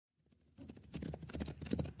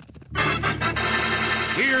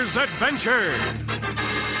Here's adventure.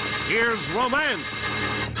 Here's romance.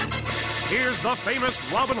 Here's the famous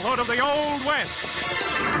Robin Hood of the Old West.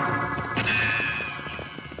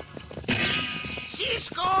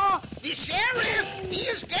 Cisco, the sheriff, he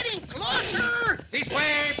is getting closer. This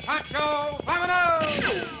way, Pancho,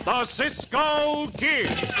 vámonos! The Cisco Kid.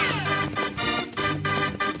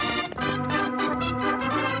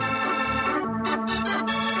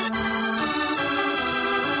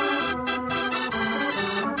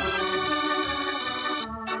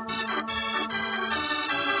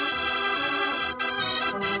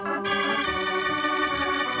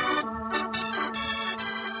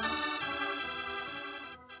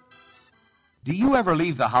 Do you ever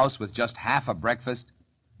leave the house with just half a breakfast?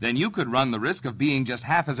 Then you could run the risk of being just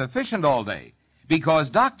half as efficient all day. Because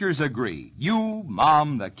doctors agree, you,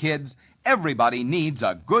 Mom, the kids, everybody needs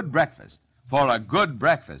a good breakfast. For a good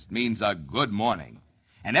breakfast means a good morning.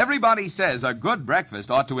 And everybody says a good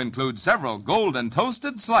breakfast ought to include several golden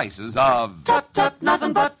toasted slices of... Tut, tut,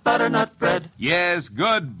 nothing but butternut bread. Yes,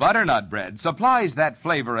 good butternut bread supplies that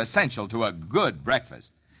flavor essential to a good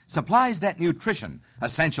breakfast. Supplies that nutrition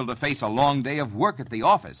essential to face a long day of work at the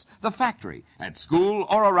office, the factory, at school,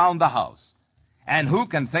 or around the house. And who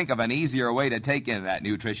can think of an easier way to take in that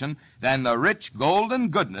nutrition than the rich golden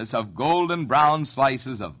goodness of golden brown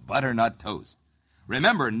slices of butternut toast?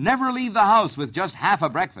 Remember, never leave the house with just half a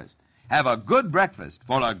breakfast. Have a good breakfast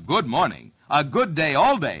for a good morning, a good day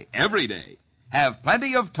all day, every day. Have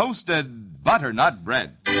plenty of toasted butternut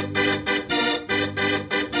bread.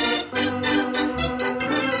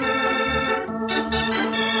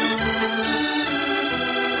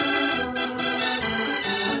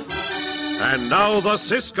 And now the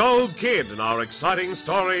Cisco Kid in our exciting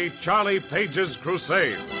story, Charley Page's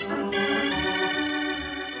Crusade.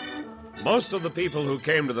 Most of the people who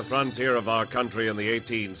came to the frontier of our country in the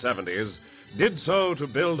 1870s did so to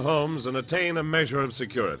build homes and attain a measure of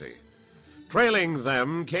security. Trailing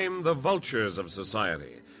them came the vultures of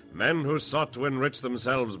society, men who sought to enrich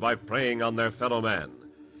themselves by preying on their fellow man.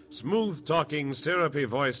 Smooth-talking,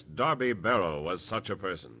 syrupy-voiced Darby Barrow was such a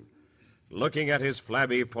person. Looking at his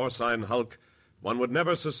flabby porcine hulk, one would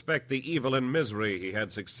never suspect the evil and misery he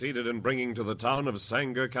had succeeded in bringing to the town of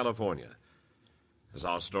Sanger, California. As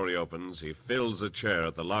our story opens, he fills a chair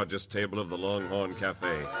at the largest table of the Longhorn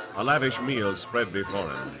Cafe, a lavish meal spread before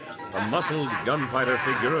him. A muscled gunfighter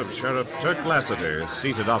figure of Sheriff Turk Lassiter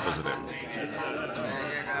seated opposite him.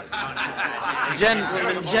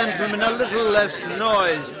 Gentlemen, a little less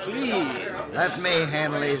noise, please. Let me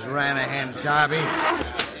handle these Ranahans, Darby.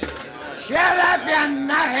 Shut up, you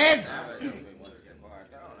nutheads!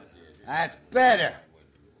 That's better.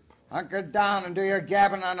 Hunker down and do your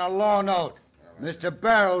gabbing on a low note. Mr.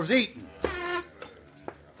 Barrow's eating.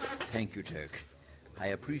 Thank you, Turk. I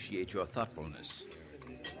appreciate your thoughtfulness.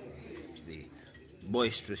 The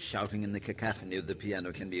boisterous shouting and the cacophony of the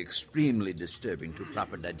piano can be extremely disturbing to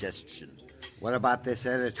proper digestion. What about this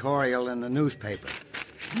editorial in the newspaper?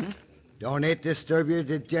 Don't it disturb your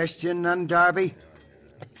digestion none, Darby?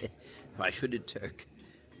 Why should it, Turk?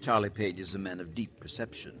 Charley Page is a man of deep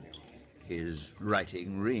perception. His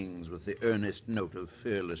writing rings with the earnest note of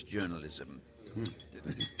fearless journalism.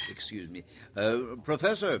 Excuse me.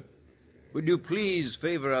 Professor, would you please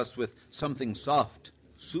favor us with something soft,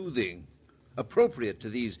 soothing, appropriate to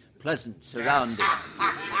these pleasant surroundings?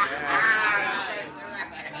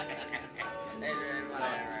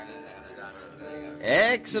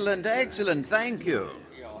 Excellent, thank you.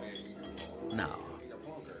 Now,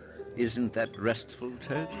 isn't that restful,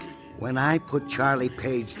 Turk? When I put Charley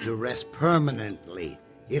Page to rest permanently,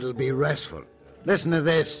 it'll be restful. Listen to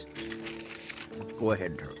this. Go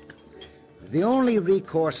ahead, Turk. The only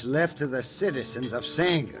recourse left to the citizens of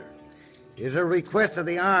Sanger is a request of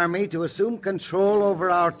the army to assume control over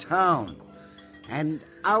our town and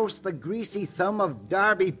oust the greasy thumb of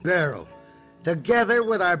Darby Barrow, together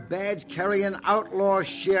with our badge-carrying outlaw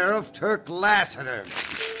sheriff, Turk Lassiter.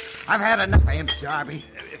 I've had enough of him, Darby.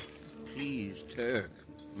 Please, Turk.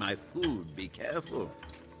 My food, be careful.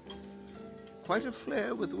 Quite a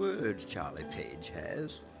flair with words Charley Page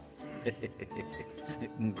has.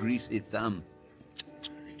 Greasy thumb.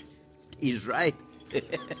 He's right.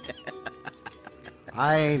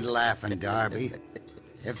 I ain't laughing, Darby.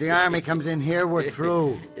 If the army comes in here, we're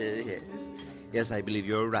through. Yes, I believe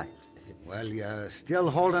you're right. Well, you still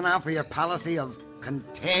holding out for your policy of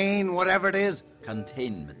contain whatever it is?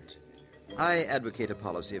 Containment. I advocate a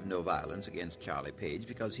policy of no violence against Charley Page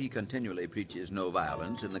because he continually preaches no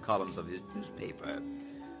violence in the columns of his newspaper.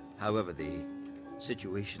 However, the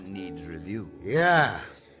situation needs review. Yeah.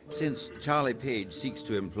 Since Charley Page seeks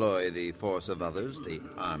to employ the force of others, the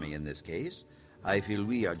army in this case, I feel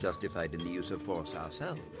we are justified in the use of force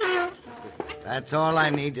ourselves. That's all I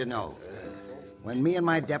need to know. When me and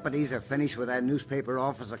my deputies are finished with that newspaper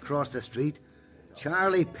office across the street,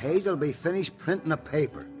 Charley Page will be finished printing a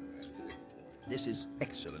paper. This is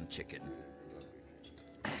excellent chicken.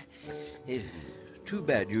 It's too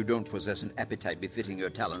bad you don't possess an appetite befitting your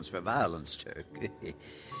talents for violence, Turk.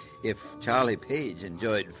 If Charley Page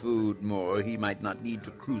enjoyed food more, he might not need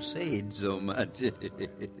to crusade so much.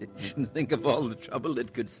 Think of all the trouble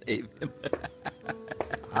it could save him.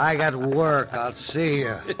 I got work. I'll see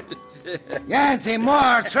you. Yancey,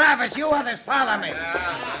 Moore, Travis, you others follow me.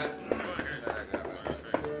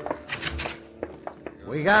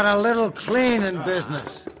 We got a little cleaning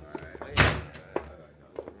business.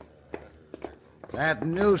 That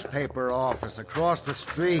newspaper office across the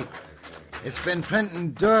street. It's been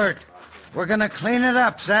printing dirt. We're gonna clean it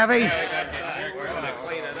up, savvy? We're gonna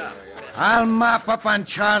clean it up. I'll mop up on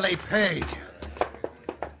Charley Page.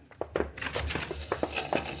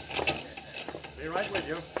 Be right with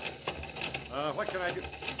you. What can I do?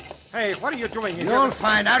 Hey, what are you doing here? You'll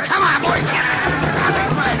find out. Come on, boys! Get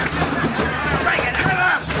it! Bring it! Get it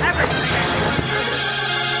up!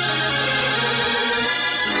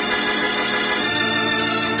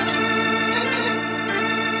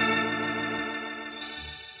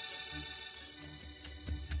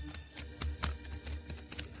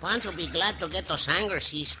 Pancho be glad to get to Sanger,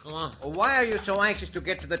 Cisco. Why are you so anxious to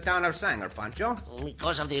get to the town of Sanger, Pancho?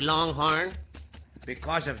 Because of the Longhorn.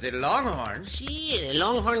 Because of the Longhorns? See, the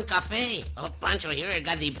Longhorn Cafe. Oh, Pancho here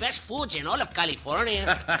got the best foods in all of California.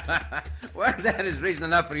 Well, that is reason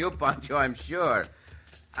enough for you, Pancho, I'm sure.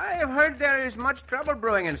 I have heard there is much trouble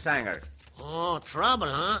brewing in Sanger. Oh, trouble,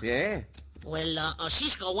 huh? Yeah? Well,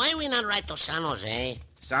 Cisco, why we not ride to San Jose?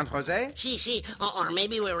 San Jose? See, or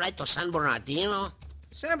maybe we ride to San Bernardino.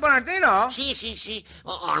 San Bernardino? See.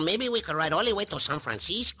 Or maybe we could ride all the way to San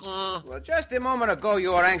Francisco. Well, just a moment ago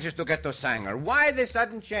you were anxious to get to Sanger. Why this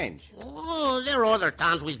sudden change? Oh, there are other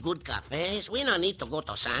towns with good cafes. We don't need to go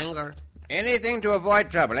to Sanger. Anything to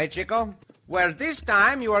avoid trouble, eh, Chico? Well, this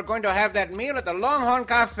time you are going to have that meal at the Longhorn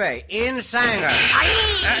Cafe in Sanger.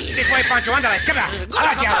 This way, Pancho. Andale. Come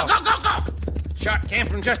on. Go. Shot came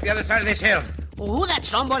from just the other side of this hill. Who that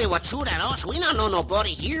somebody would shoot at us? We don't know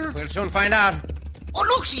nobody here. We'll soon find out. Oh,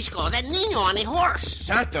 look, Cisco, that Nino on a horse.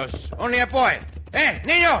 Santos, only a boy. Hey,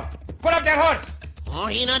 Nino, pull up that horse. Oh,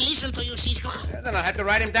 he not listen to you, Cisco. Then I'll have to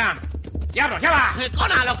ride him down. Diablo, come on. Go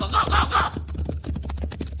now, loco, go.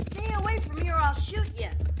 Stay away from here or I'll shoot you.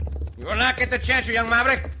 You will not get the chance, you young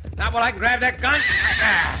maverick. Not while I can grab that gun.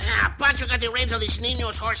 Yeah, Pancho got the reins of this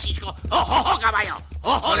Nino's horse, Cisco. Oh, caballo.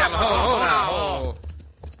 Oh.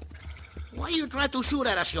 Why you try to shoot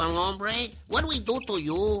at us, young hombre? What we do to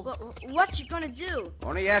you? What you gonna do?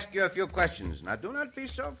 Only ask you a few questions. Now, do not be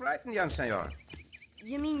so frightened, young senor.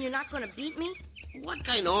 You mean you're not gonna beat me? What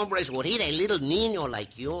kind of hombres would hit a little Nino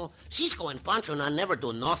like you? Cisco and Pancho not never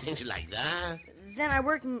do nothing like that. Then I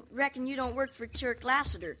reckon you don't work for Turk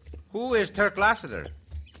Lassiter. Who is Turk Lassiter?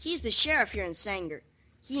 He's the sheriff here in Sanger.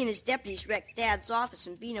 He and his deputies wrecked Dad's office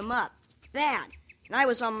and beat him up. Bad. And I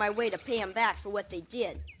was on my way to pay him back for what they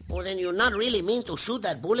did. Well, then you not really mean to shoot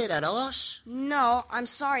that bullet at us? No, I'm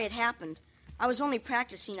sorry it happened. I was only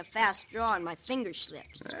practicing a fast draw and my finger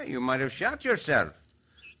slipped. You might have shot yourself.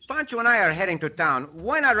 Pancho and I are heading to town.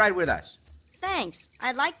 Why not ride with us? Thanks.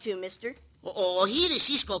 I'd like to, mister. Oh, he the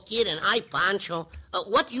Cisco kid and I Pancho.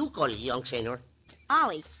 What you call it, young senor?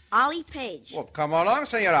 Ollie Page. Well, come along,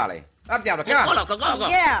 Senor Ali. Up, Diablo, come on. Go.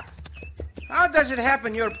 Yeah. How does it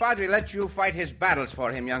happen your padre lets you fight his battles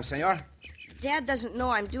for him, young senor? Dad doesn't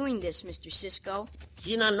know I'm doing this, Mr. Cisco.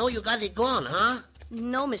 He not know you got it gone, huh?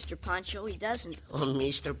 No, Mr. Pancho, he doesn't. Oh,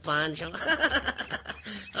 Mr. Pancho.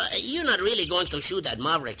 You're not really going to shoot that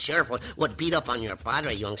maverick sheriff what beat up on your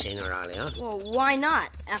padre, young Senor Ali, huh? Well, why not,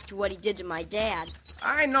 after what he did to my dad?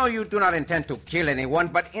 I know you do not intend to kill anyone,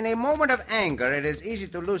 but in a moment of anger, it is easy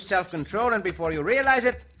to lose self-control, and before you realize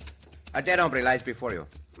it, a dead hombre lies before you.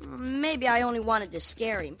 Maybe I only wanted to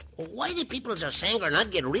scare him. Why the people of Sanger not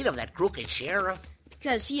get rid of that crooked sheriff?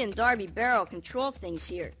 Because he and Darby Barrow control things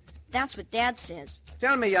here. That's what Dad says.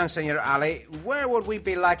 Tell me, young Senor Ali, where would we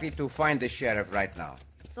be likely to find the sheriff right now?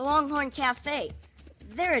 The Longhorn Cafe.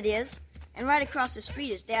 There it is. And right across the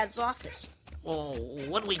street is Dad's office. Oh,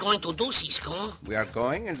 what are we going to do, Cisco? We are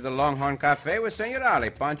going into the Longhorn Cafe with Senor Ali,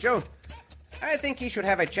 Pancho. I think he should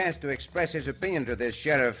have a chance to express his opinion to this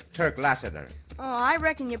Sheriff Turk Lassiter. Oh, I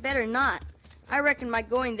reckon you better not. I reckon my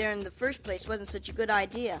going there in the first place wasn't such a good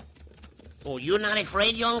idea. Oh, you're not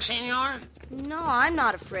afraid, young senor? No, I'm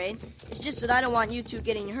not afraid. It's just that I don't want you two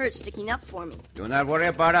getting hurt sticking up for me. Do not worry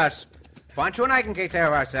about us. Pancho and I can take care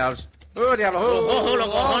of ourselves. Oh, Diablo.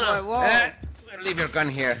 Whoa. Leave your gun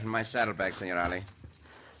here in my saddlebag, Senor Ali.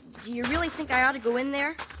 Do you really think I ought to go in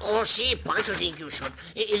there? Oh, see, Pancho think you should.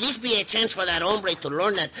 This be a chance for that hombre to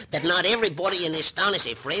learn that not everybody in this town is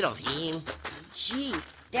afraid of him. Gee,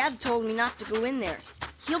 Dad told me not to go in there.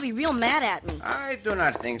 He'll be real mad at me. I do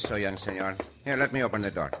not think so, young senor. Here, let me open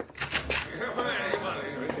the door.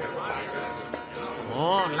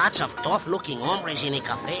 Oh, lots of tough-looking hombres in a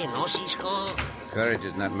cafe, no, Cisco? Courage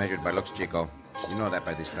is not measured by looks, Chico. You know that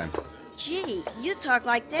by this time. Gee, you talk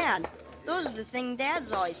like Dad. Those are the things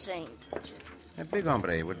Dad's always saying. That big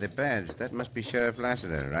hombre with the badge, that must be Sheriff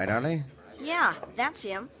Lassiter, right, Ollie? Yeah, that's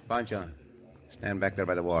him. Pancho, stand back there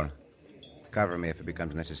by the wall. Cover me if it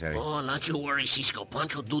becomes necessary. Oh, not you worry, Cisco.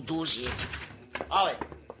 Pancho do it. Ollie!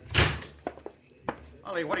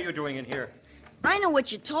 Ollie, what are you doing in here? I know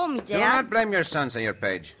what you told me, Dad. Do not blame your son, Senor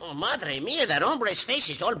Page. Oh, madre mia, that hombre's face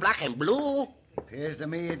is all black and blue. Appears to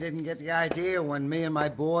me you didn't get the idea when me and my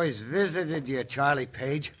boys visited you, Charley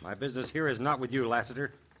Page. My business here is not with you,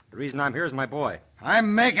 Lassiter. The reason I'm here is my boy.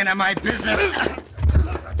 I'm making it my business. Who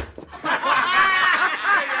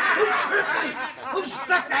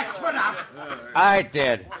stuck that foot out? I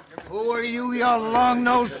did. Who are you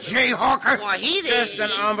long-nosed jayhawker? Oh, he did. Just an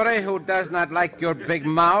hombre who does not like your big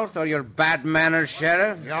mouth or your bad manners,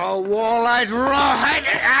 Sheriff. Your wall-eyed rawhide.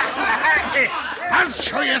 I'll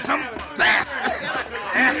show you some bad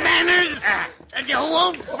manners that you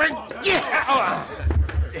won't forget.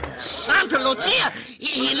 Santa Lucia,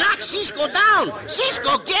 he knocked Cisco down.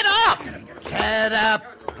 Cisco, get up. Get up.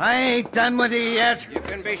 I ain't done with you yet. You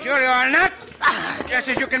can be sure you are not. Just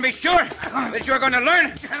as you can be sure that you're going to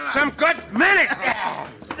learn some good manners.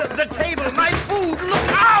 The table, my food, look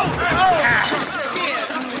out!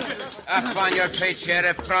 Up on your feet,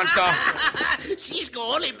 Sheriff, pronto. Cisco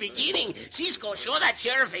only beginning. Cisco, show that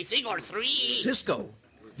sheriff a thing or three. Cisco.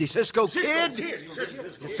 The Cisco Kid?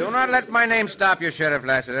 Do not let my name stop you, Sheriff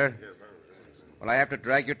Lassiter. Will I have to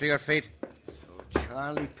drag you to your feet?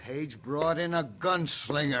 Charley Page brought in a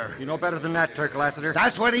gunslinger. You know better than that, Turk Lassiter.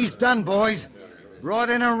 That's what he's done, boys. Brought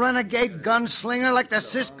in a renegade gunslinger like the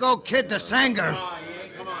Cisco Kid to Sanger.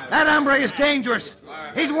 That hombre is dangerous.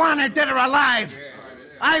 He's wanted dead or alive.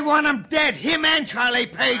 I want him dead, him and Charley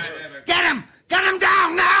Page. Get him! Get him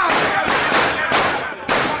down now!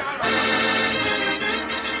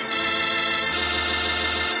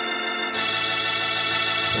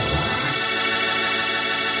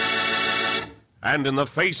 And in the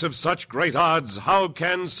face of such great odds, how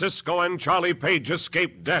can Cisco and Charley Page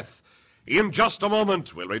escape death? In just a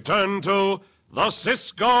moment, we'll return to The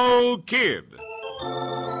Cisco Kid.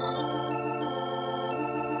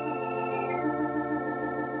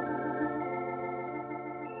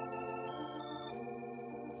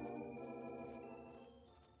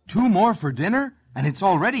 Two more for dinner, and it's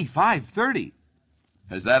already 5:30.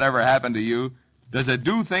 Has that ever happened to you? Does it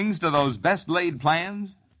do things to those best-laid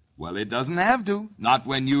plans? Well, it doesn't have to, not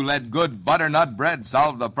when you let good butternut bread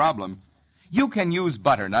solve the problem. You can use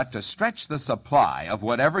butternut to stretch the supply of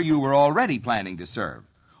whatever you were already planning to serve.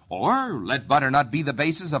 Or let butternut be the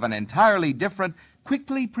basis of an entirely different,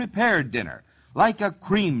 quickly prepared dinner, like a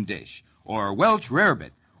cream dish, or Welsh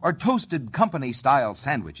rarebit, or toasted company-style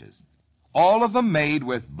sandwiches. All of them made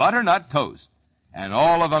with butternut toast, and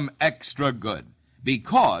all of them extra good,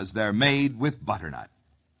 because they're made with butternut.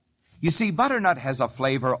 You see, butternut has a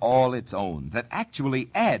flavor all its own that actually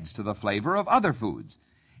adds to the flavor of other foods,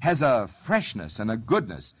 has a freshness and a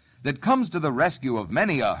goodness that comes to the rescue of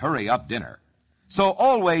many a hurry-up dinner. So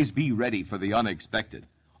always be ready for the unexpected.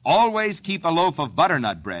 Always keep a loaf of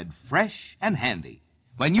butternut bread fresh and handy.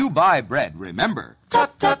 When you buy bread, remember,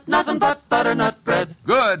 Tut, tut, nothing but butternut bread.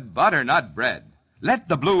 good butternut bread. Let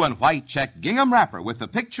the blue and white check gingham wrapper with the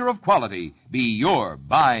picture of quality be your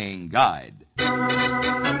buying guide.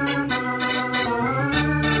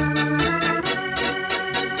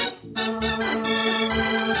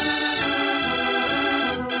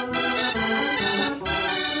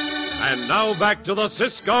 And now back to the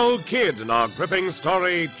Cisco Kid in our gripping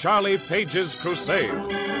story, Charley Page's Crusade.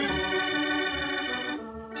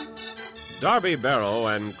 Darby Barrow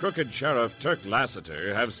and crooked Sheriff Turk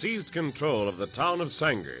Lassiter have seized control of the town of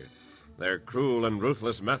Sanger. Their cruel and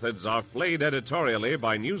ruthless methods are flayed editorially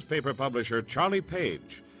by newspaper publisher Charley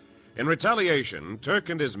Page. In retaliation, Turk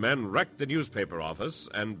and his men wrecked the newspaper office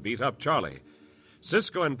and beat up Charley.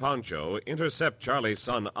 Cisco and Pancho intercept Charley's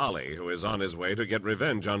son Ollie, who is on his way to get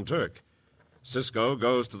revenge on Turk. Cisco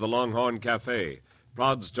goes to the Longhorn Cafe,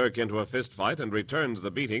 prods Turk into a fistfight, and returns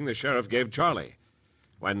the beating the sheriff gave Charley.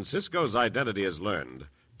 When Cisco's identity is learned,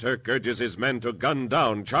 Turk urges his men to gun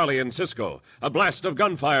down Charley and Cisco. A blast of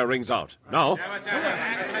gunfire rings out. Now,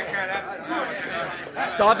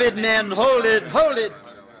 Stop it, men. Hold it, hold it.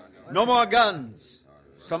 No more guns.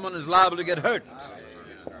 Someone is liable to get hurt.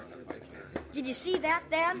 Did you see that,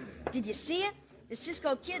 Dad? Did you see it? The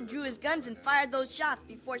Cisco kid drew his guns and fired those shots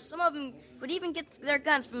before some of them could even get their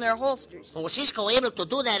guns from their holsters. Oh, Cisco able to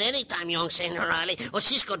do that anytime, young Senor Ali. Oh,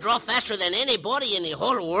 Cisco draw faster than anybody in the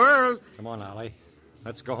whole world. Come on, Ollie.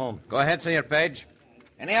 Let's go home. Go ahead, Senor Page.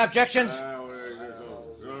 Any objections?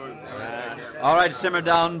 All right, simmer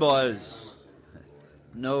down, boys.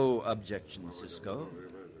 No objection, Cisco.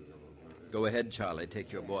 Go ahead, Charlie.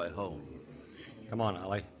 Take your boy home. Come on,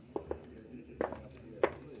 Ollie.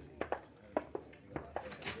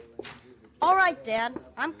 All right, Dad.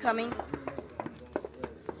 I'm coming.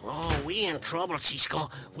 Oh, we in trouble, Cisco.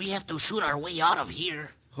 We have to shoot our way out of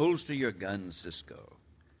here. Holster your guns, Cisco.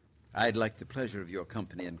 I'd like the pleasure of your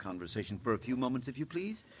company and conversation for a few moments, if you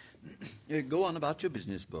please. Go on about your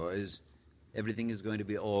business, boys. Everything is going to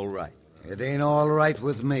be all right. It ain't all right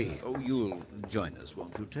with me. Oh, you'll join us,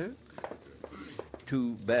 won't you, Turk?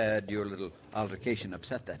 Too bad your little altercation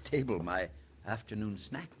upset that table. My afternoon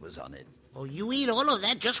snack was on it. Oh, you eat all of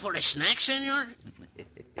that just for a snack, Senor?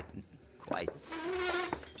 Quite.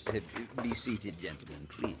 Be seated, gentlemen,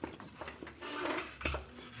 please.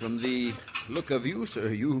 From the look of you, sir,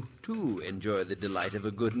 you, too, enjoy the delight of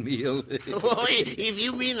a good meal. Oh, if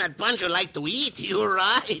you mean that Pancho like to eat, you're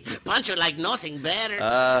right. Pancho like nothing better.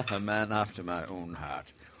 A man after my own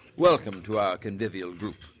heart. Welcome to our convivial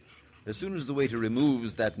group. As soon as the waiter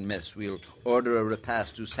removes that mess, we'll order a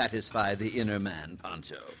repast to satisfy the inner man,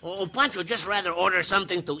 Pancho. Oh, Pancho just rather order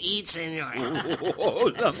something to eat, Senor.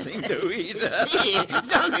 Oh, something to eat. Sí,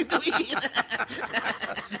 something to eat.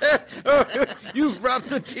 Oh, you've brought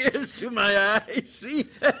the tears to my eyes. See,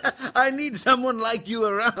 I need someone like you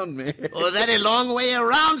around me. Oh, that a long way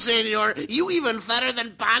around, Senor. You even fatter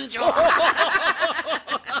than Pancho.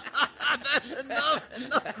 No.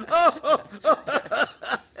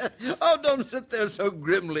 Oh, don't sit there so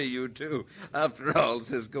grimly, you two. After all,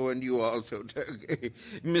 Cisco, and you also, Turk,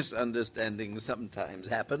 misunderstandings sometimes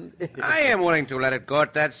happen. I am willing to let it go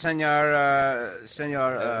at that, Senor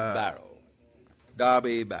Barrow.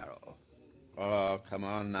 Darby Barrow. Oh, come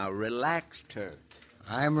on now. Relax, Turk.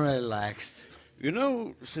 I'm relaxed. You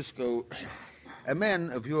know, Cisco, a man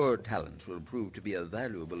of your talents will prove to be a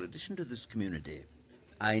valuable addition to this community.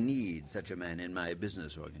 I need such a man in my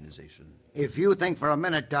business organization. If you think for a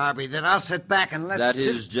minute, Darby, that I'll sit back and let... That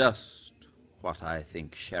is just what I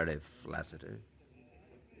think, Sheriff Lassiter.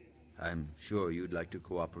 I'm sure you'd like to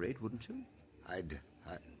cooperate, wouldn't you?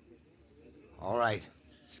 All right.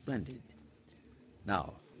 Splendid.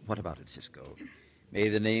 Now, what about it, Cisco? May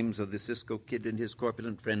the names of the Cisco kid and his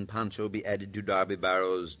corpulent friend Pancho be added to Darby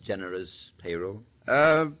Barrow's generous payroll?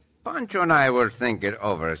 Pancho and I will think it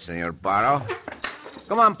over, Senor Barrow.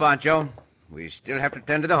 Come on, Pancho. We still have to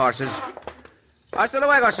tend to the horses. Hasta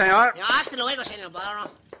luego, senor. Yeah, hasta luego, Senor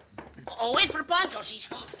Barrow. Oh, wait for Pancho,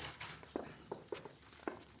 Cisco.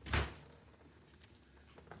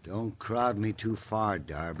 Don't crowd me too far,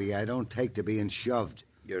 Darby. I don't take to being shoved.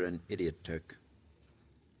 You're an idiot, Turk.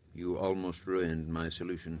 You almost ruined my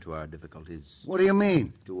solution to our difficulties. What do you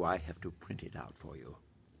mean? Do I have to print it out for you?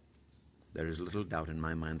 There is little doubt in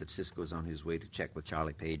my mind that Cisco's on his way to check with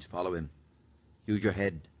Charley Page. Follow him. Use your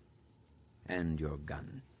head and your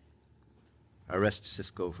gun. Arrest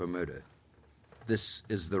Cisco for murder. This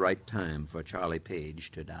is the right time for Charley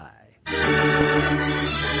Page to die.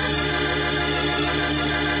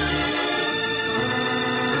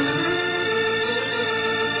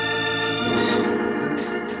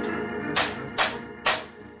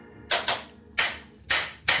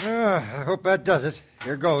 I hope that does it.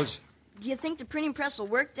 Here goes. Do you think the printing press will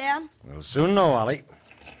work, Dad? We'll soon know, Ollie.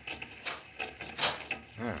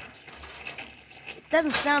 It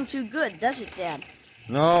doesn't sound too good, does it, Dad?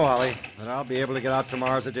 No, Ollie, but I'll be able to get out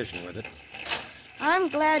tomorrow's edition with it. I'm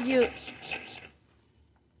glad you...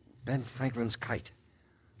 Ben Franklin's kite.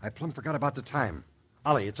 I plumb forgot about the time.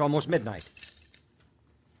 Ollie, it's almost midnight.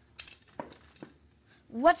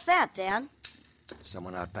 What's that, Dad?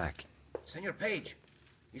 Someone out back. Senor Page,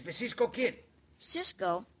 he's the Cisco kid.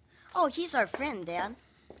 Cisco? Oh, he's our friend, Dad.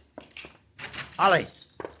 Ollie!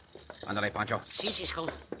 Ándale, Pancho. Sí, Cisco.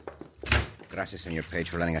 Gracias, Senor Page,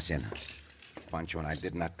 for letting us in. Pancho and I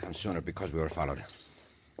did not come sooner because we were followed.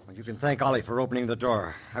 Well, you can thank Ollie for opening the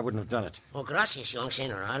door. I wouldn't have done it. Oh, gracias, young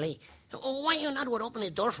Senor Ali. Oh, why you not would open the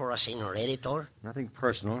door for us, Senor Editor? Nothing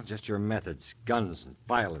personal, just your methods, guns, and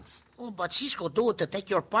violence. Oh, but Cisco do it to take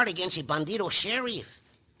your part against the bandido sheriff.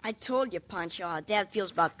 I told you, Pancho, how Dad feels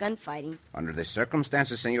about gunfighting. Under the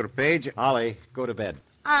circumstances, Senor Page... Ollie, go to bed.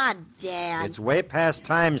 Ah, Dad. It's way past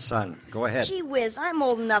time, son. Go ahead. Gee whiz, I'm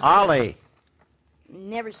old enough... Ollie!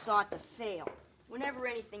 Never saw it to fail. Whenever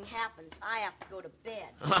anything happens, I have to go to bed.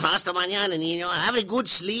 Hasta mañana, niño. Have a good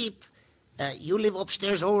sleep. You live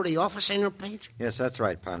upstairs over the office, Senor Page? Yes, that's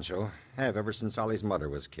right, Pancho. Have ever since Ollie's mother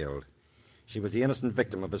was killed. She was the innocent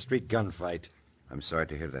victim of a street gunfight. I'm sorry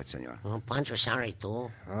to hear that, senor. Oh, Pancho, sorry,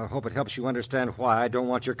 too. I hope it helps you understand why I don't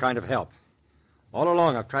want your kind of help. All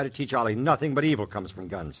along, I've tried to teach Ollie nothing but evil comes from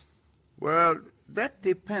guns. Well, that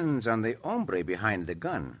depends on the hombre behind the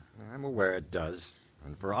gun. I'm aware it does.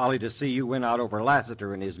 And for Ollie to see you win out over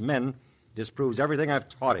Lassiter and his men disproves everything I've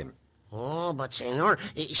taught him. Oh, but, Senor,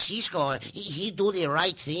 Cisco, he do the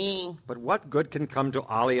right thing. But what good can come to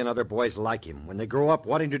Ollie and other boys like him when they grow up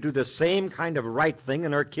wanting to do the same kind of right thing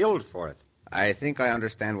and are killed for it? I think I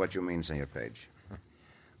understand what you mean, Senor Page.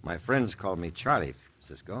 My friends call me Charley,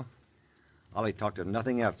 Cisco. Ollie talked of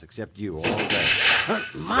nothing else except you all day.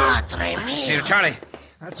 Madre mia. Senor Charley.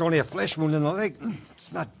 That's only a flesh wound in the leg.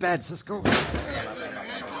 It's not bad, Cisco.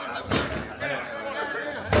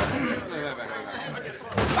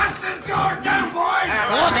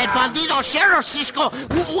 Oh, that bandito sheriff, Cisco.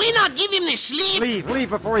 We not give him the sleep. Leave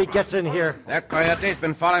before he gets in here. That coyote's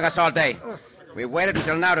been following us all day. We waited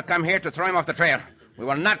until now to come here to throw him off the trail. We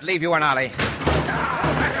will not leave you and Ollie. We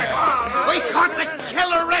caught the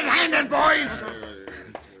killer red-handed, boys.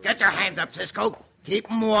 Get your hands up, Cisco. Keep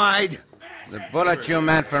them wide. The bullet you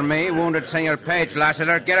meant for me wounded Senor Page,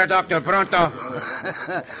 Lassiter. Get a doctor pronto.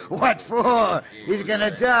 What for? He's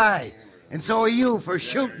gonna die. And so are you for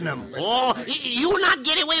shooting him. Oh, you not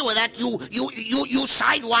get away with that, you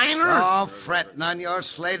sidewiner. Oh, fretting on your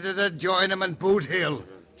slated to join him in Boot Hill.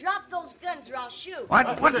 Drop those guns or I'll shoot.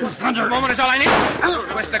 What is thunder? A moment is all I need.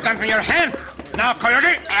 Twist the gun from your hand. Now,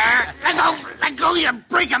 coyote. Let go, you're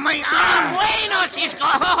breaking my arm. Bueno, Cisco.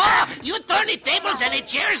 You turn the tables and the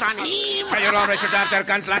chairs on him. Tell your hombres to drop their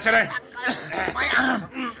guns, Lassiter. My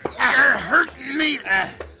arm. You're hurting me.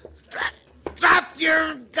 Drop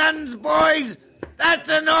your guns, boys. That's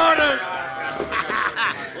an order.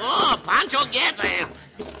 Oh, Pancho, get there.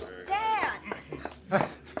 Dad!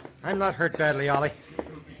 I'm not hurt badly, Ollie.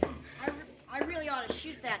 I really ought to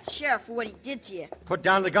shoot that sheriff for what he did to you. Put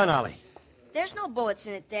down the gun, Ollie. There's no bullets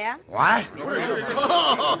in it, Dad. What?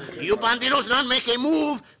 Oh, you bandidos not make a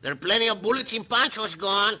move. There are plenty of bullets in Pancho's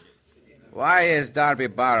gun. Why is Darby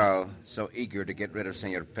Barrow so eager to get rid of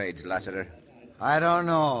Senor Page, Lassiter? I don't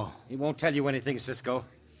know. He won't tell you anything, Cisco.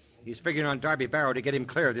 He's figuring on Darby Barrow to get him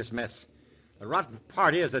clear of this mess. The rotten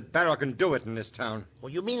part is that Barrow can do it in this town. Oh,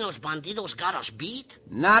 you mean those bandidos got us beat?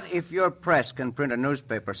 Not if your press can print a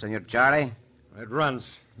newspaper, Senor Charley. It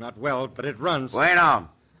runs. Not well, but it runs. Bueno.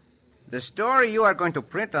 The story you are going to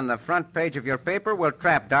print on the front page of your paper will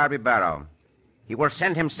trap Darby Barrow. He will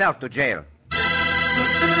send himself to jail.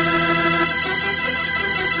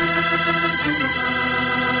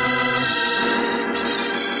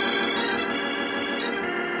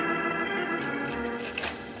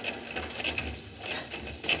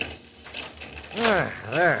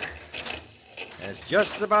 There. That's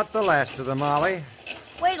just about the last of them, Ollie.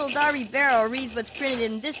 Wait till Darby Barrow reads what's printed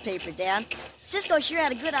in this paper, Dad. Cisco sure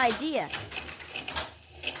had a good idea.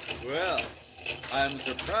 Well, I'm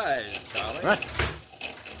surprised, Charlie. What?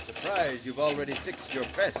 Surprised you've already fixed your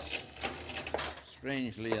press.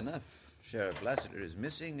 Strangely enough, Sheriff Lassiter is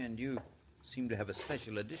missing, and you seem to have a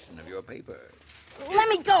special edition of your paper. Let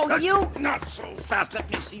me go, you! Not so fast.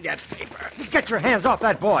 Let me see that paper. Get your hands off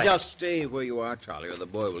that boy. Just stay where you are, Charlie, or the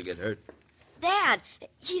boy will get hurt. Dad,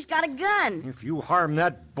 he's got a gun. If you harm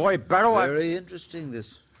that boy Barrow, Very interesting,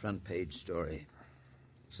 this front page story.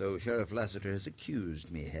 So Sheriff Lassiter has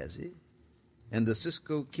accused me, has he? And the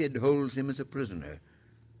Cisco kid holds him as a prisoner.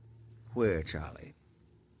 Where, Charlie?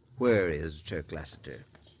 Where is Chuck Lassiter?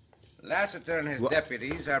 Lassiter and his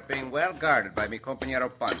deputies are being well guarded by mi compañero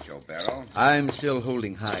Pancho, Barrow. I'm still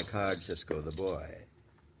holding high card, Cisco, the boy.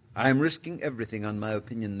 I'm risking everything on my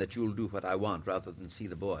opinion that you'll do what I want rather than see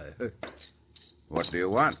the boy hurt. What do you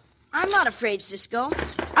want? I'm not afraid, Cisco.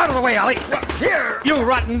 out of the way, Ollie. Here, you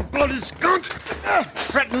rotten bloated skunk.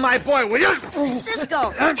 Threaten my boy, will you? Cisco,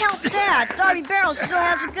 help Dad. Darby Barrow still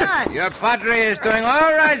has a gun. Your padre is doing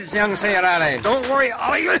all right, young Senor Ollie. Don't worry,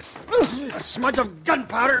 Ollie. A smudge of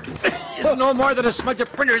gunpowder is no more than a smudge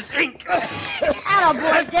of printer's ink.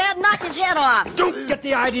 Attaboy, Dad. Knock his head off. Don't get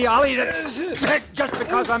the idea, Ollie, that just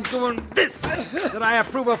because I'm doing this, that I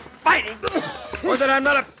approve of fighting, or that I'm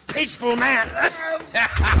not a peaceful man.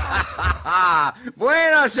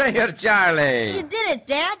 Bueno, Senor Charlie. You did it,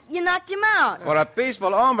 Dad. You knocked him out. For a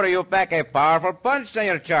peaceful hombre, you pack a powerful punch,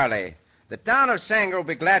 Senor Charlie. The town of Sanger will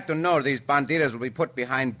be glad to know these bandidos will be put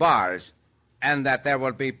behind bars, and that there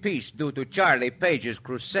will be peace due to Charlie Page's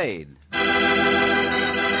crusade.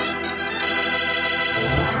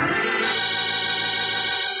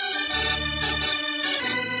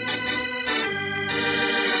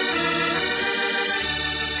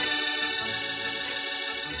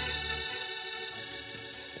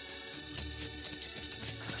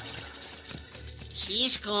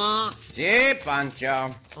 Cisco. Si, Pancho.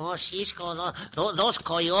 Oh, Cisco, those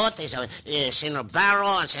coyotes, Senor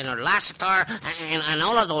Barrow and Senor Lassiter, and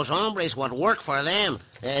all of those hombres what work for them,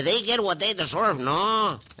 they get what they deserve,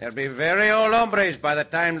 no? They'll be very old hombres by the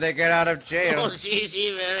time they get out of jail. Oh,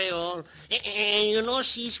 si, very old. And you know,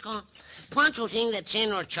 Cisco, Pancho think that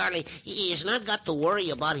Senor Charley, he's not got to worry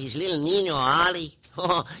about his little Nino Ali.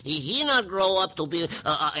 Oh, he not grow up to be a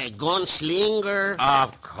gunslinger.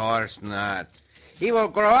 Of course not. He will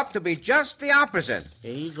grow up to be just the opposite.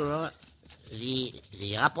 He grow up the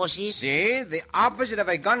opposite? See, the opposite of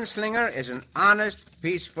a gunslinger is an honest,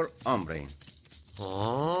 peaceful hombre.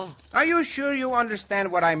 Oh? Are you sure you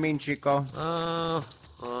understand what I mean, Chico?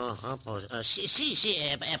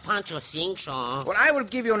 Pancho thinks so. Well, I will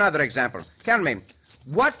give you another example. Tell me,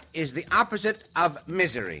 what is the opposite of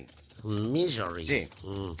misery? Misery? Si.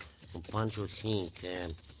 Pancho think...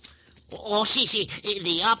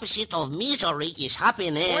 the opposite of misery is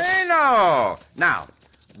happiness. Bueno. Now,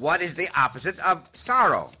 what is the opposite of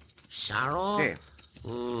sorrow? Sorrow? Si.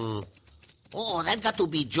 Oh, that got to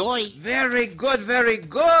be joy. Very good, very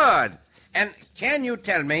good. And can you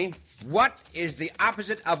tell me what is the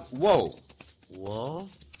opposite of woe? Woe?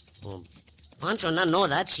 Pancho not know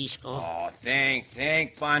that, Cisco. Oh,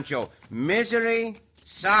 think, Pancho. Misery,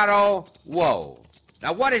 sorrow, woe.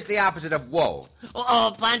 Now, what is the opposite of woe?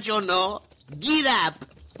 Oh, Pancho, no. Get up.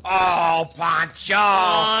 Oh, Pancho.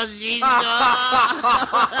 Oh, Cisco.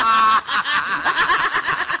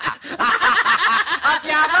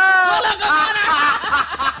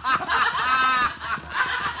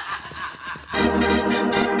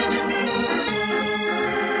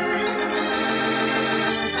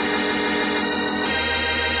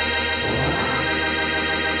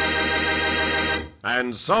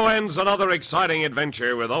 And so ends another exciting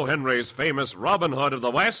adventure with O. Henry's famous Robin Hood of the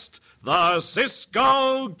West, the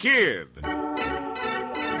Cisco Kid.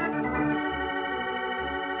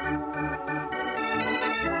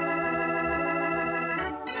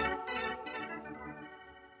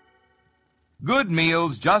 Good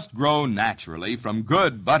meals just grow naturally from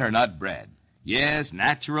good butternut bread. Yes,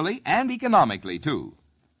 naturally and economically, too.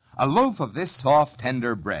 A loaf of this soft,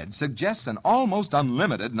 tender bread suggests an almost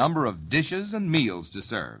unlimited number of dishes and meals to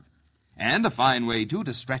serve. And a fine way, too,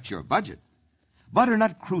 to stretch your budget.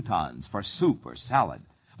 Butternut croutons for soup or salad.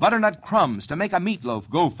 Butternut crumbs to make a meatloaf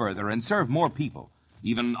go further and serve more people.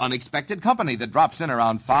 Even unexpected company that drops in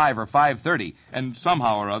around 5 or 5:30 and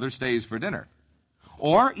somehow or other stays for dinner.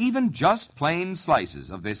 Or even just plain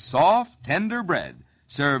slices of this soft, tender bread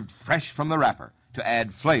served fresh from the wrapper to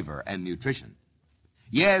add flavor and nutrition.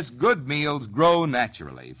 Yes, good meals grow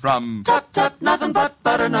naturally from... Tut, tut, nothing but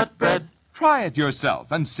butternut bread. Try it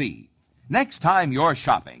yourself and see. Next time you're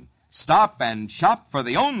shopping, stop and shop for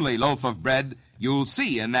the only loaf of bread you'll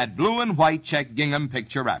see in that blue and white check gingham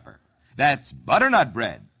picture wrapper. That's butternut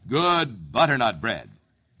bread, good butternut bread.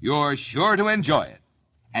 You're sure to enjoy it,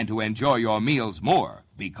 and to enjoy your meals more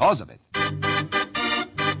because of it.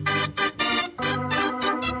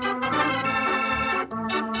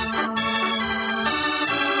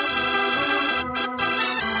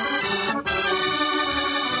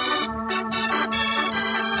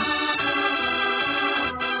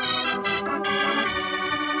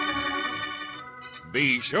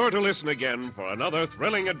 Be sure to listen again for another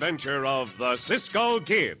thrilling adventure of the Cisco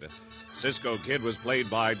Kid. Cisco Kid was played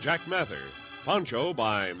by Jack Mather, Pancho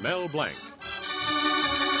by Mel Blanc.